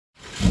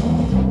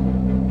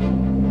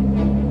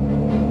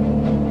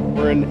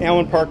We're in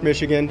Allen Park,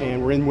 Michigan,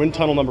 and we're in wind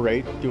tunnel number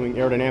 8 doing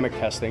aerodynamic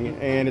testing,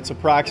 and it's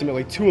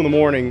approximately 2 in the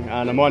morning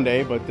on a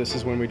Monday, but this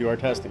is when we do our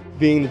testing.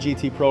 Being the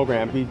GT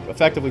program, we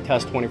effectively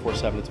test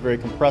 24/7. It's a very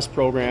compressed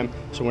program,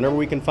 so whenever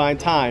we can find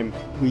time,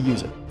 we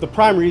use it. The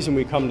prime reason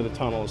we come to the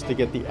tunnel is to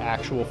get the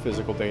actual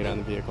physical data on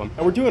the vehicle.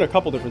 And we're doing a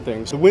couple different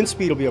things. The wind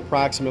speed will be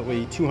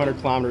approximately 200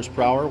 kilometers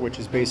per hour, which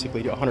is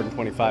basically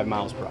 125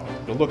 miles per hour.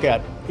 We'll look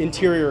at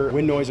interior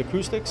wind noise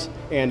acoustics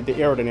and the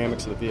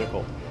aerodynamics of the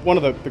vehicle. One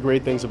of the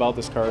great things about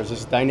this car is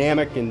as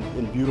dynamic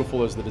and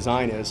beautiful as the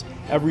design is,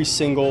 every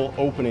single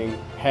opening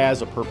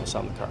has a purpose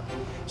on the car.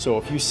 So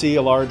if you see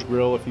a large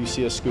grille, if you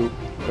see a scoop,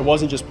 it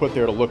wasn't just put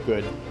there to look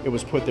good, it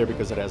was put there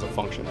because it has a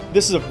function.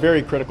 This is a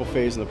very critical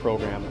phase in the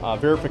program.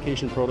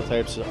 Verification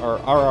prototypes are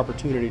our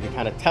opportunity to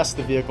kind of test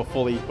the vehicle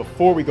fully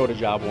before we go to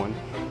job one.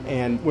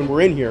 And when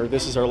we're in here,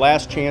 this is our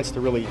last chance to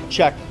really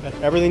check that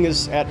everything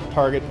is at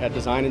target, at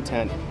design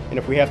intent, and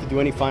if we have to do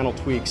any final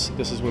tweaks,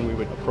 this is when we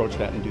would approach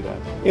that and do that.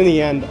 In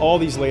the end, all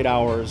these late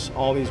hours,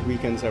 all these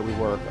weekends that we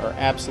work are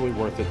absolutely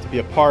worth it to be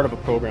a part of a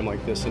program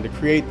like this and to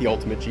create the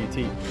ultimate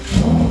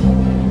GT.